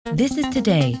This is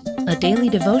Today, a daily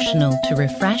devotional to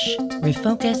refresh,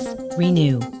 refocus,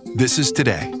 renew. This is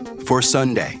Today for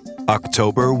Sunday,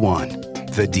 October 1,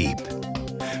 the Deep.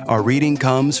 Our reading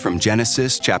comes from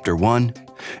Genesis chapter 1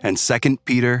 and 2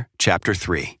 Peter chapter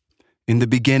 3. In the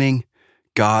beginning,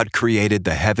 God created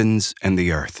the heavens and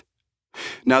the earth.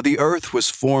 Now the earth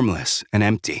was formless and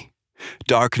empty.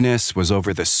 Darkness was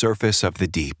over the surface of the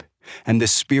deep, and the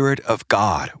Spirit of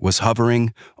God was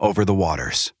hovering over the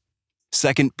waters.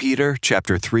 2 Peter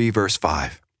chapter 3 verse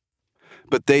 5.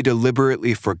 But they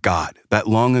deliberately forgot that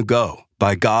long ago,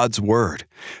 by God's word,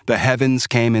 the heavens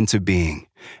came into being,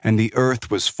 and the earth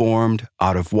was formed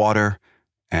out of water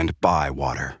and by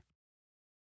water.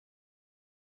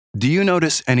 Do you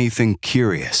notice anything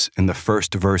curious in the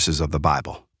first verses of the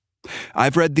Bible?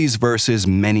 I've read these verses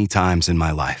many times in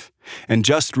my life, and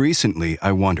just recently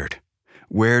I wondered,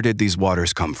 where did these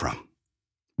waters come from?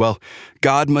 Well,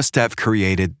 God must have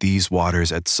created these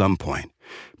waters at some point,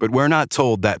 but we're not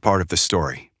told that part of the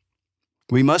story.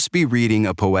 We must be reading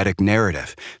a poetic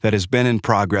narrative that has been in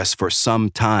progress for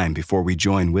some time before we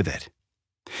join with it.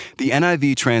 The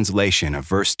NIV translation of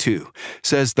verse 2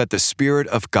 says that the Spirit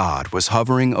of God was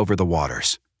hovering over the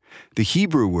waters. The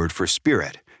Hebrew word for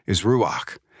spirit is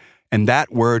ruach, and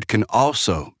that word can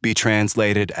also be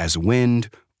translated as wind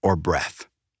or breath.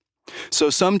 So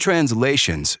some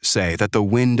translations say that the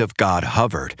wind of God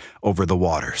hovered over the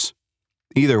waters.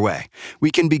 Either way, we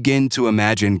can begin to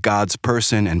imagine God's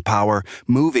person and power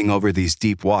moving over these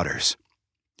deep waters.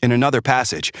 In another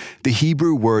passage, the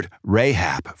Hebrew word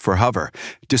rahap for hover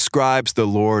describes the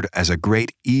Lord as a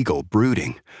great eagle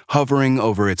brooding, hovering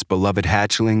over its beloved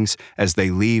hatchlings as they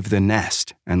leave the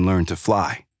nest and learn to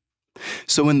fly.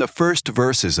 So in the first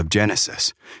verses of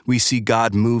Genesis, we see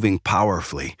God moving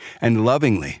powerfully and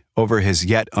lovingly over his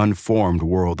yet unformed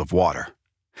world of water.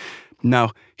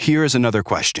 Now, here is another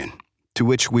question, to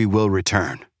which we will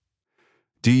return.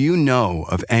 Do you know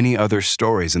of any other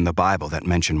stories in the Bible that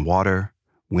mention water,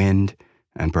 wind,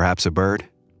 and perhaps a bird?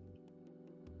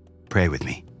 Pray with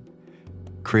me.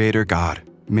 Creator God,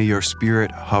 may your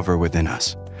Spirit hover within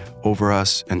us, over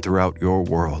us and throughout your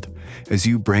world, as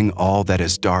you bring all that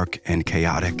is dark and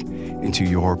chaotic into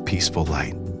your peaceful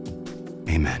light.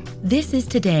 Amen. This is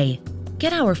Today.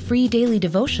 Get our free daily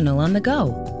devotional on the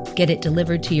go. Get it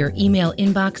delivered to your email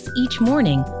inbox each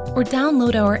morning or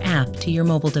download our app to your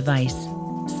mobile device.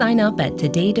 Sign up at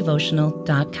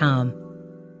todaydevotional.com.